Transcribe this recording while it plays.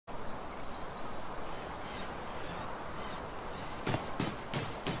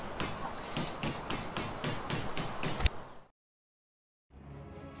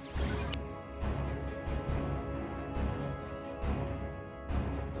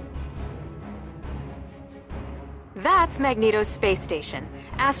That's Magneto's space station,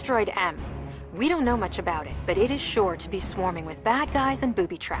 Asteroid M. We don't know much about it, but it is sure to be swarming with bad guys and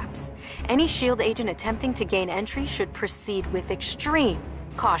booby traps. Any SHIELD agent attempting to gain entry should proceed with extreme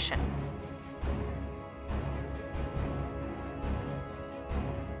caution.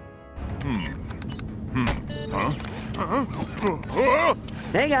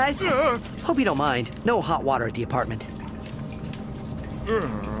 Hey guys, hope you don't mind. No hot water at the apartment.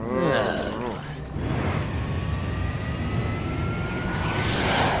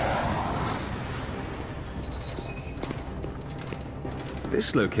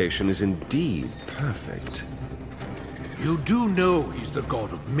 This location is indeed perfect. You do know he's the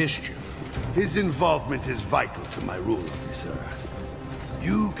god of mischief. His involvement is vital to my rule of this earth.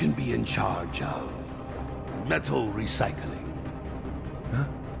 You can be in charge of metal recycling.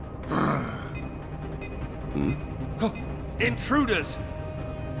 Intruders!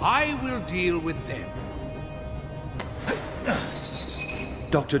 I will deal with them.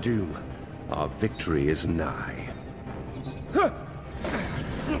 Dr. Doom, our victory is nigh.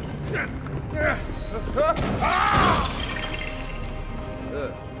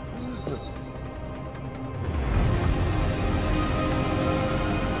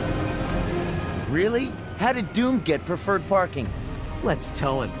 Really? How did Doom get preferred parking? Let's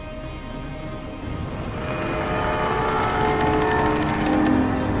tell him.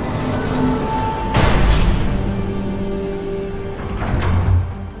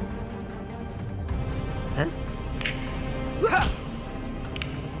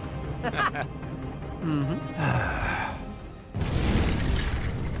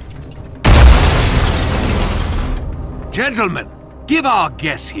 Gentlemen, give our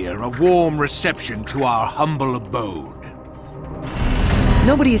guests here a warm reception to our humble abode.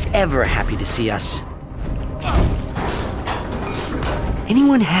 Nobody is ever happy to see us.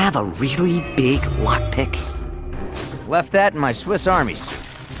 Anyone have a really big lockpick? Left that in my Swiss armies.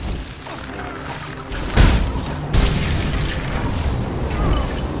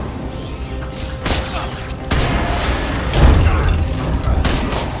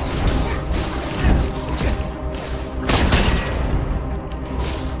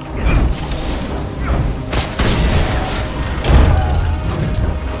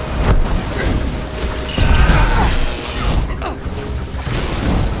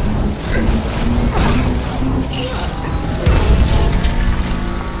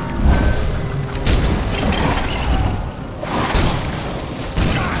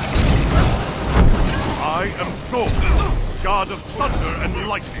 God of thunder and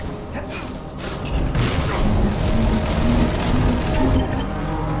lightning.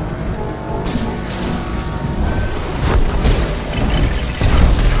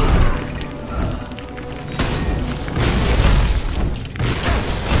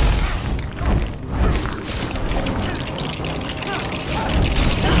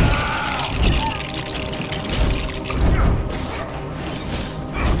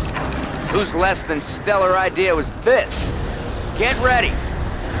 Whose less than stellar idea was this? Get ready!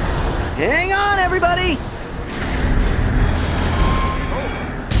 Hang on, everybody!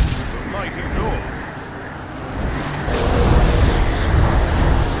 The mighty door.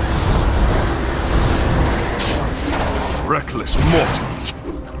 Reckless mortals.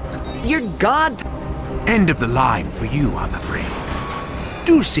 Your god... End of the line for you, I'm afraid.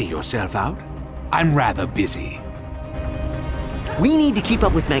 Do see yourself out. I'm rather busy. We need to keep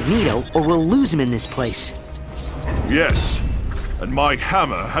up with Magneto, or we'll lose him in this place. Yes, and my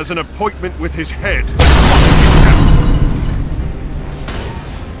hammer has an appointment with his head.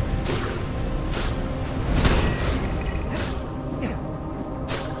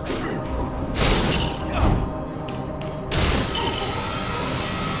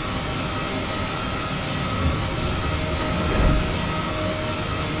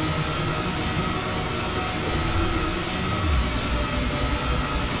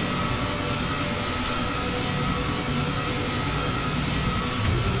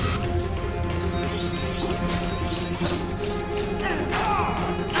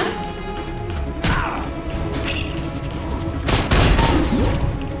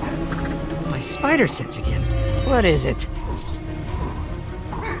 Spider sense again. What is it?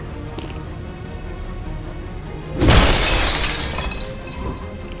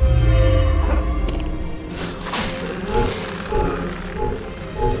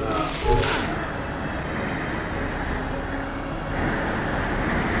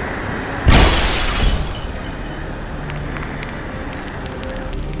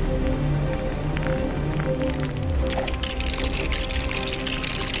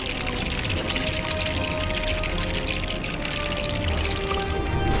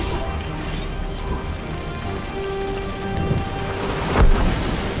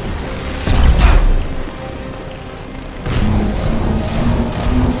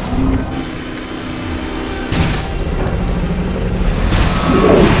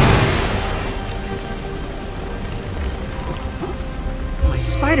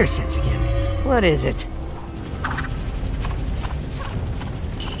 spider sense again. What is it?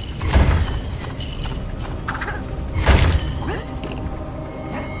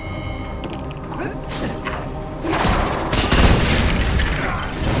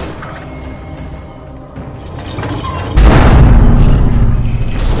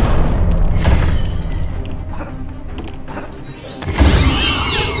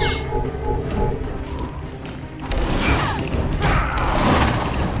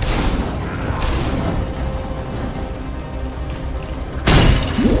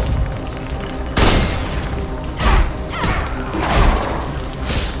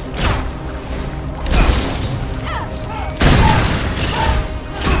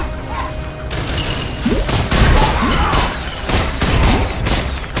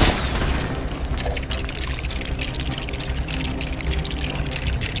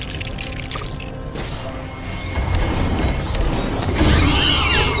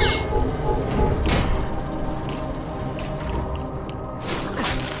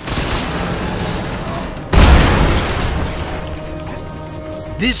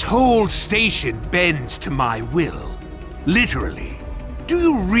 This whole station bends to my will. Literally. Do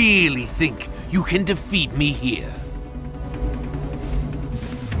you really think you can defeat me here?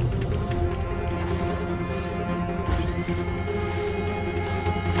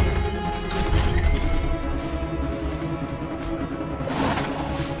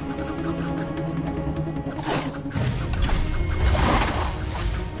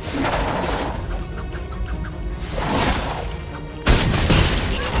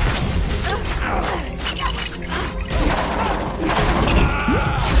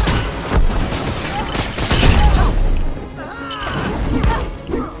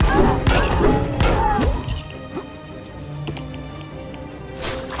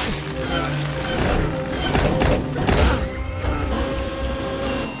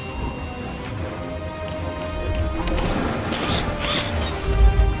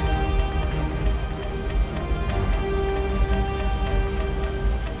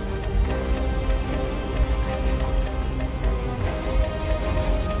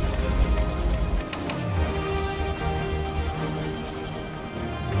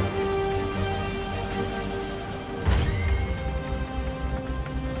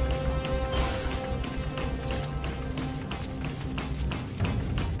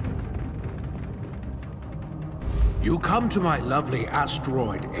 You come to my lovely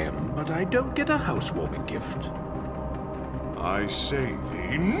asteroid, M, but I don't get a housewarming gift. I say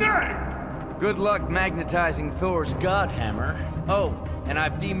thee nay! Good luck magnetizing Thor's godhammer. Oh, and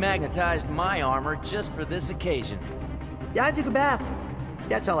I've demagnetized my armor just for this occasion. Yeah, I took a bath.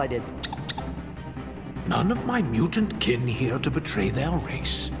 That's all I did. None of my mutant kin here to betray their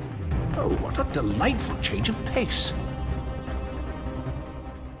race. Oh, what a delightful change of pace.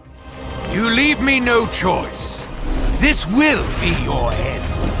 You leave me no choice. This will be your end.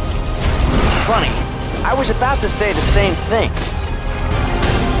 Funny, I was about to say the same thing.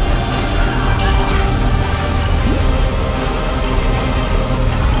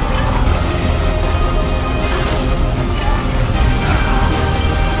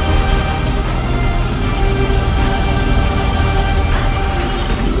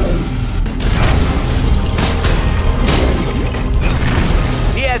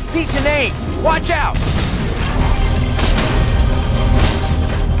 He has decent aim. Watch out!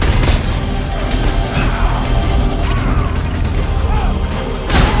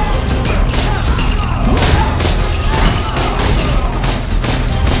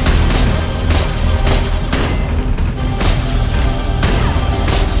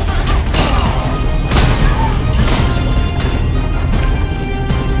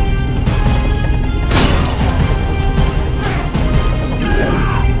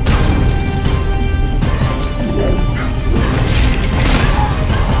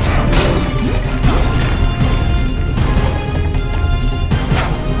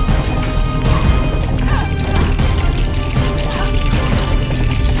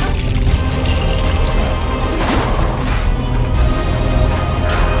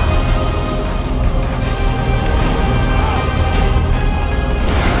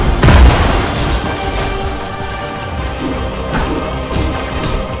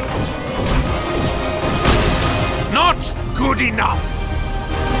 Good enough!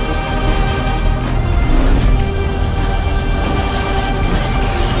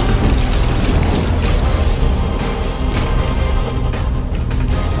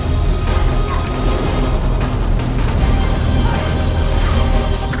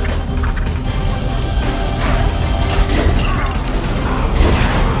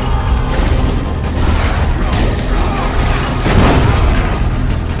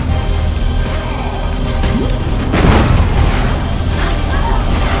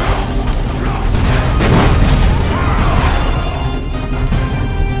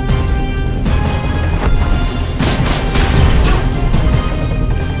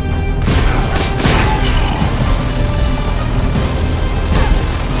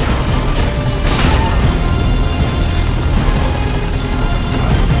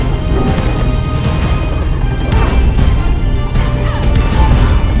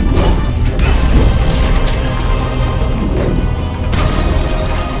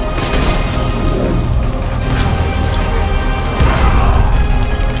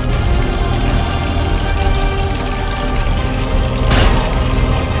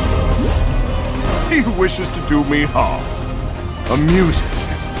 wishes to do me harm. Amusing.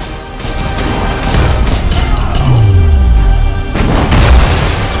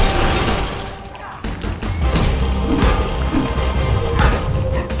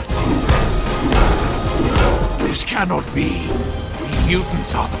 This cannot be. We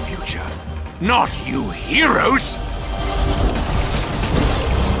mutants are the future, not you heroes!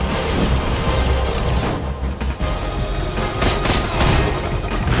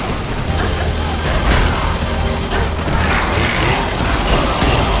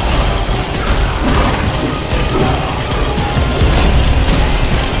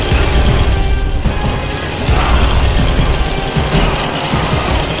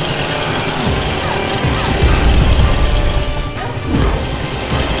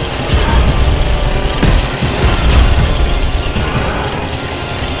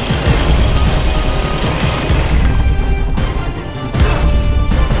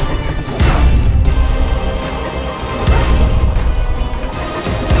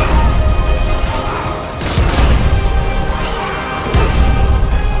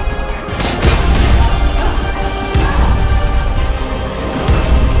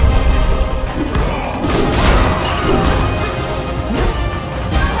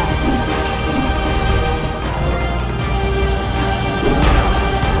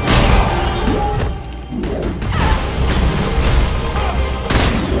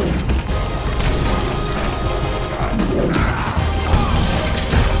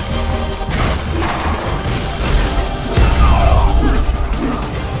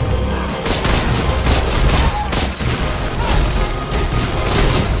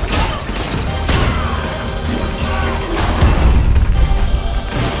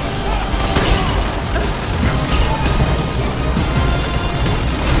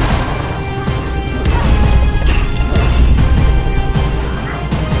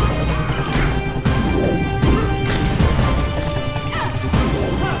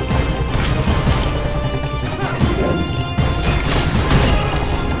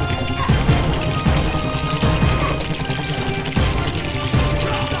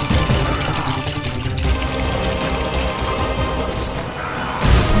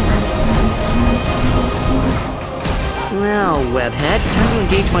 Well, Webhead, time to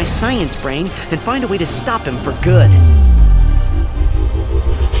engage my science brain and find a way to stop him for good.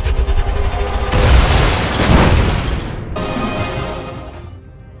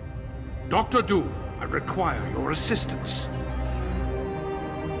 Dr. Doom, I require your assistance.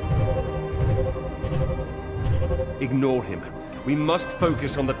 Ignore him. We must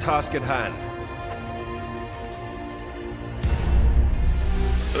focus on the task at hand.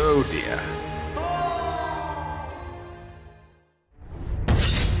 Oh dear.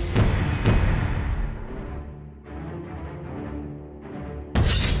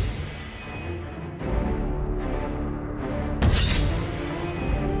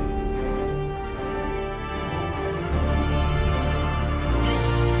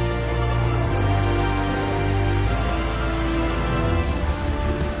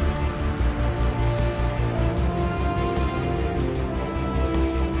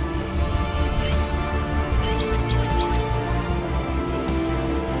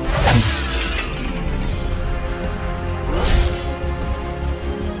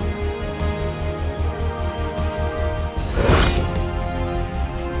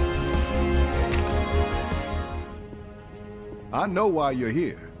 I know why you're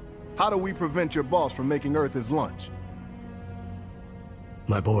here. How do we prevent your boss from making Earth his lunch?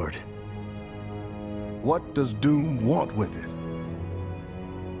 My board. What does Doom want with it?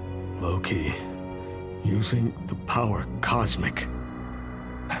 Loki. Using the power cosmic.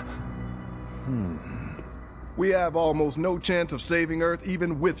 We have almost no chance of saving Earth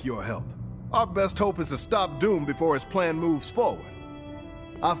even with your help. Our best hope is to stop Doom before his plan moves forward.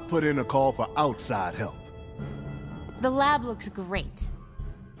 I've put in a call for outside help. The lab looks great.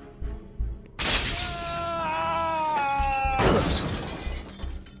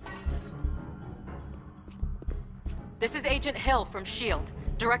 This is Agent Hill from S.H.I.E.L.D.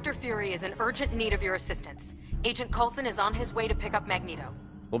 Director Fury is in urgent need of your assistance. Agent Coulson is on his way to pick up Magneto.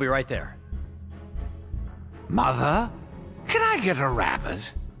 We'll be right there. Mother? Can I get a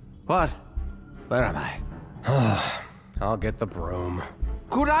rabbit? What? Where am I? I'll get the broom.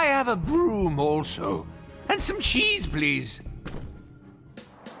 Could I have a broom also? And some cheese, please.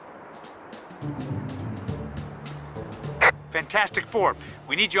 Fantastic Four,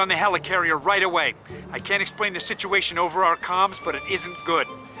 we need you on the helicarrier right away. I can't explain the situation over our comms, but it isn't good.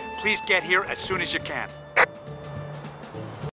 Please get here as soon as you can.